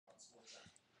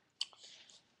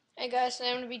Hey guys, today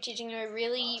I'm going to be teaching you a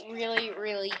really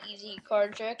easy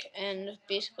card trick, and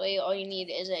basically all you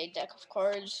need is a deck of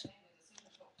cards.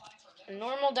 A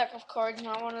normal deck of cards,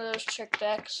 not one of those trick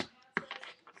decks.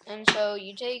 And so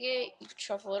you take it, you can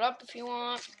shuffle it up if you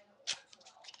want.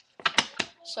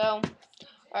 So,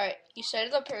 alright, you say to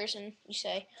the person, you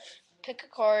say, pick a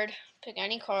card, pick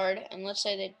any card, and let's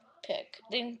say they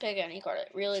didn't pick any card,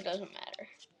 it really doesn't matter.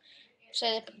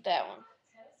 Say they picked that one.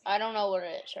 I don't know what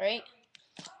it is, right?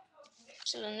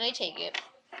 So then they take it.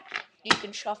 You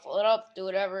can shuffle it up, do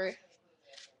whatever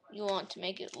you want to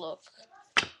make it look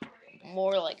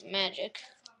more like magic.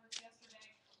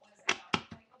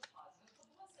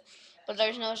 But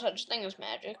there's no such thing as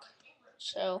magic.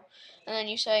 So, and then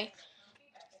you say,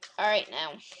 alright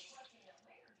now,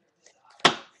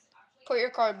 put your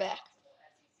card back.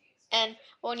 And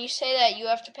when you say that, you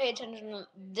have to pay attention to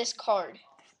this card.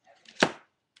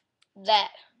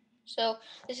 That. So,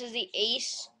 this is the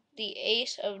ace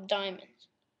of diamonds.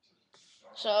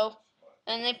 So,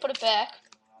 and they put it back,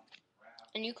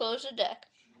 and you close the deck.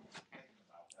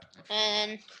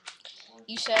 And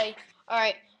you say,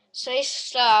 alright, say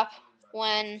stop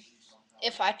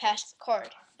if I pass the card.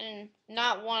 And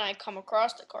not when I come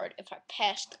across the card, if I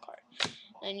pass the card.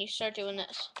 And you start doing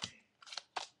this.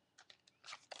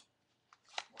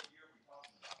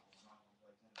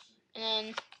 And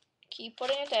then keep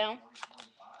putting it down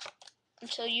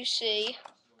until you see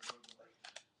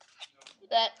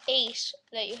that ace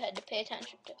that you had to pay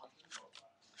attention to.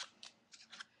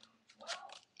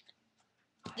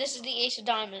 This is the ace of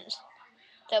diamonds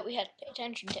that we had to pay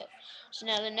attention to. So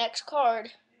now the next card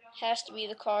has to be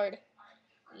the card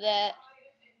that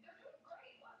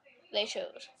they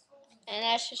chose. And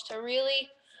that's just a really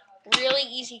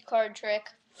easy card trick.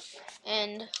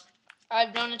 And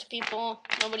I've done it to people,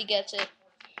 nobody gets it.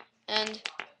 And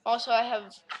also I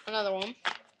have another one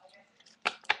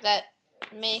that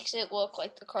makes it look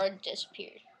like the card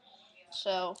disappeared.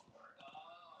 So,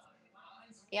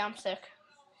 yeah, I'm sick.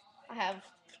 I have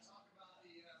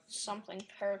something,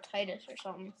 parotitis or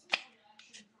something.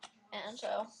 And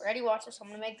so, ready, watch this. I'm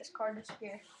going to make this card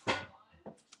disappear.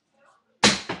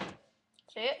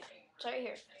 See it? It's right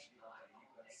here.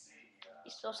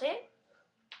 You still see it?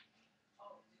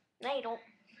 No, you don't.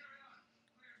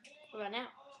 What about now?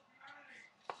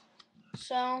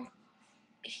 So,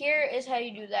 here is how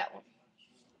you do that one.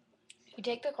 You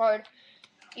take the card,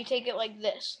 you take it like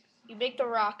this. You make the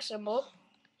rock symbol,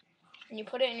 and you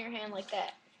put it in your hand like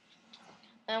that.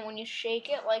 And when you shake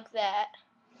it like that,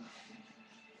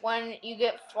 when you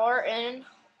get far in,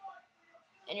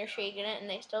 and you're shaking it, and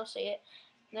they still see it,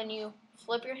 then you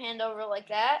flip your hand over like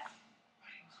that,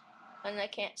 and they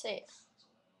can't see it.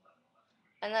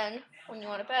 And then, when you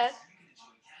want it back,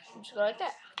 you just go like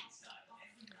that.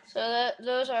 So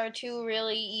those are two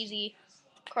really easy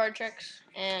card tricks,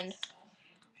 and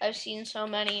I've seen so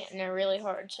many, and they're really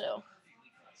hard, so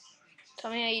tell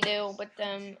me how you do with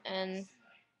them, and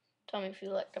tell me if you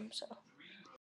like them, so.